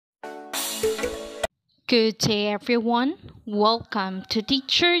Good day everyone. Welcome to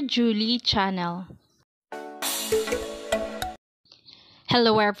Teacher Julie channel.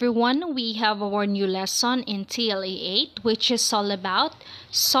 Hello everyone. We have our new lesson in TLE 8 which is all about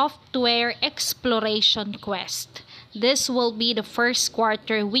Software Exploration Quest. This will be the first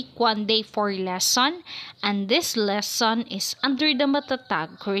quarter week 1 day 4 lesson, and this lesson is under the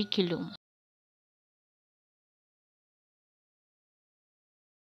MATATAG curriculum.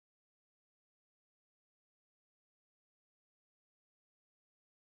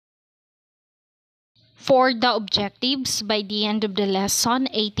 For the objectives, by the end of the lesson,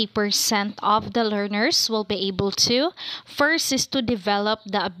 80% of the learners will be able to. First is to develop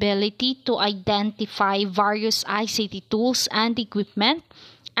the ability to identify various ICT tools and equipment,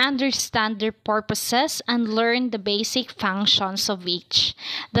 understand their purposes, and learn the basic functions of each.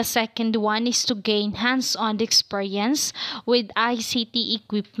 The second one is to gain hands-on experience with ICT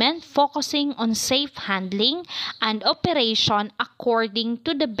equipment, focusing on safe handling and operation according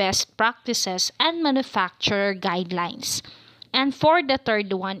to the best practices and manufacturer guidelines. And for the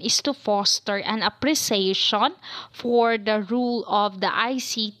third one is to foster an appreciation for the role of the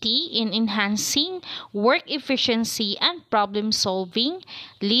ICT in enhancing work efficiency and problem solving,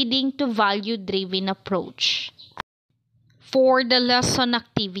 leading to value-driven approach. For the lesson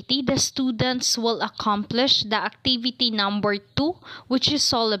activity, the students will accomplish the activity number 2, which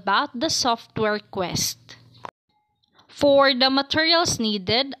is all about the software quest. For the materials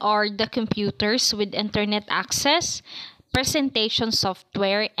needed are the computers with internet access, presentation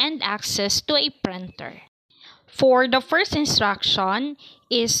software, and access to a printer. For the first instruction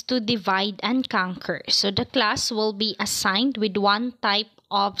is to divide and conquer. So the class will be assigned with one type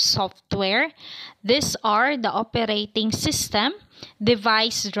of software. These are the operating system,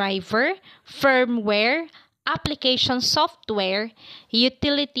 device driver, firmware, application software,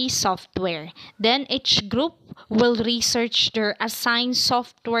 utility software. Then each group will research their assigned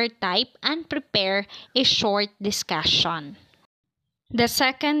software type and prepare a short discussion. The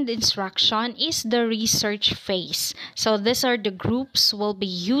second instruction is the research phase. So these are the groups will be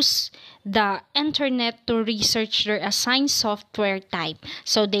use the internet to research their assigned software type.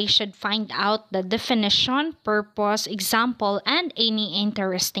 So they should find out the definition, purpose, example, and any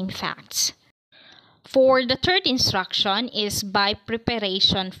interesting facts. For the third instruction is by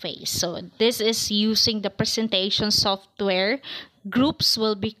preparation phase. So this is using the presentation software. Groups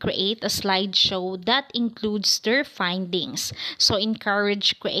will be create a slideshow that includes their findings. So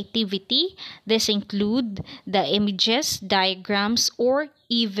encourage creativity. This include the images, diagrams, or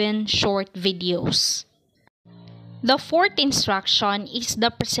even short videos. The fourth instruction is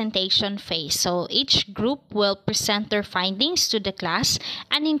the presentation phase. So each group will present their findings to the class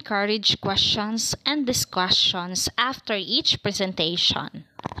and encourage questions and discussions after each presentation.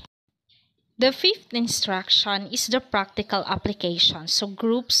 The fifth instruction is the practical application. So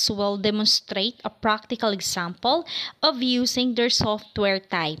groups will demonstrate a practical example of using their software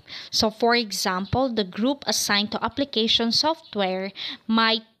type. So for example, the group assigned to application software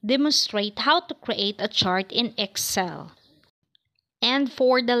might demonstrate how to create a chart in Excel. And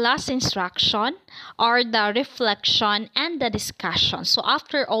for the last instruction are the reflection and the discussion. So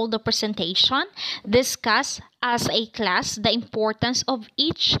after all the presentation, discuss as a class the importance of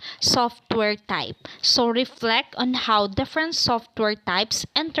each software type. So reflect on how different software types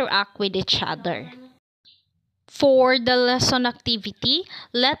interact with each other. For the lesson activity,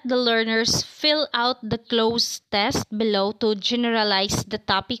 let the learners fill out the closed test below to generalize the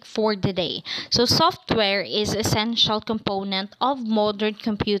topic for the day. So software is an essential component of modern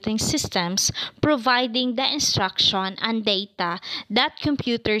computing systems, providing the instruction and data that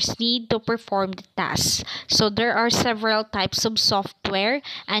computers need to perform the tasks. So there are several types of software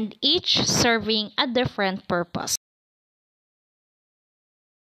and each serving a different purpose.